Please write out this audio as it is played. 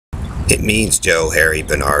It means Joe, Harry,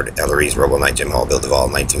 Bernard, Eloise, Robo Knight, Jim Hall, Bill Duvall,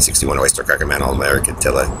 1961, Oyster Cracker Man, All American,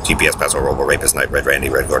 Tilla, GPS Passport, Robo Rapist Knight, Red Randy,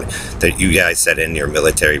 Red Gordon, that you guys set in your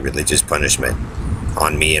military religious punishment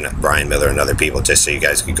on me and Brian Miller and other people just so you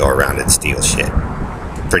guys could go around and steal shit.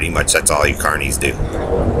 Pretty much that's all you carnies do.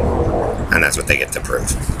 And that's what they get to prove.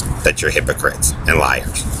 That you're hypocrites and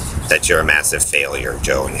liars. That you're a massive failure,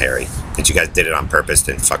 Joe and Harry. That you guys did it on purpose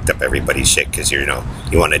and fucked up everybody's shit because you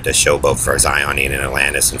wanted to showboat for Zionian and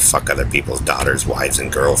Atlantis and fuck other people's daughters, wives,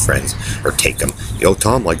 and girlfriends. Or take them. Yo,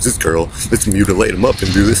 Tom likes this girl. Let's mutilate him up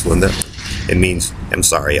and do this one, that. It means, I'm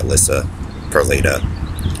sorry, Alyssa, Perlita,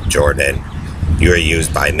 Jordan. You were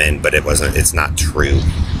used by men, but it's not true,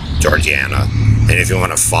 Georgiana. And if you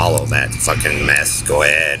want to follow that fucking mess, go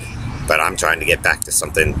ahead. But I'm trying to get back to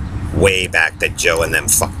something way back that Joe and them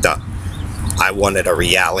fucked up. I wanted a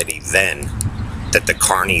reality then that the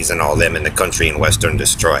carnies and all them in the country and Western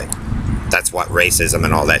destroyed. That's what racism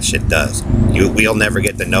and all that shit does. We'll never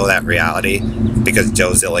get to know that reality because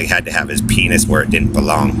Joe Zillig had to have his penis where it didn't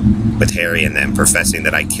belong with Harry and them professing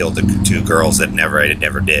that I killed the two girls that I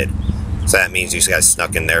never did. So that means you guys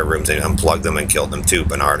snuck in their rooms and unplugged them and killed them too,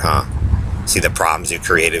 Bernard, huh? See the problems you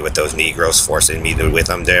created with those Negroes forcing me to with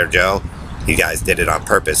them there, Joe? You guys did it on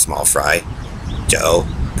purpose, Small Fry. Joe,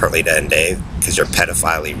 Perlita, and Dave, because you're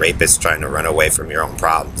pedophile rapists trying to run away from your own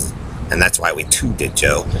problems. And that's why we too did,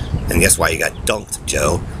 Joe. And guess why you got dunked,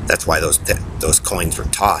 Joe? That's why those coins were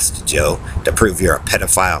tossed, Joe, to prove you're a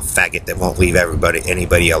pedophile faggot that won't leave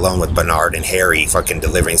anybody alone with Bernard and Harry fucking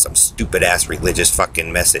delivering some stupid-ass religious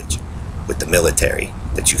fucking message with the military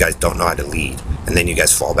that you guys don't know how to lead. And then you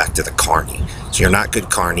guys fall back to the carny. So you're not good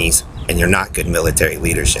carnies, and you're not good military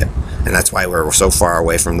leadership. And that's why we're so far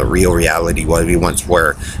away from the real reality what we once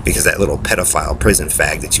were, because that little pedophile prison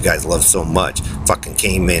fag that you guys love so much fucking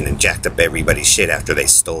came in and jacked up everybody's shit after they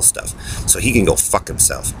stole stuff. So he can go fuck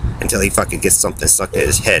himself until he fucking gets something stuck in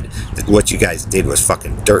his head that what you guys did was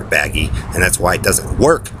fucking dirtbaggy, and that's why it doesn't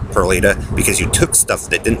work, Perlita, because you took stuff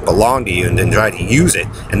that didn't belong to you and then tried to use it,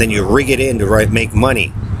 and then you rig it in to make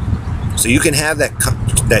money. So you can have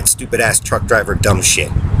that stupid-ass truck driver dumb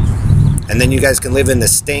shit. And then you guys can live in the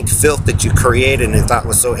stink filth that you created and thought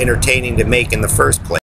was so entertaining to make in the first place.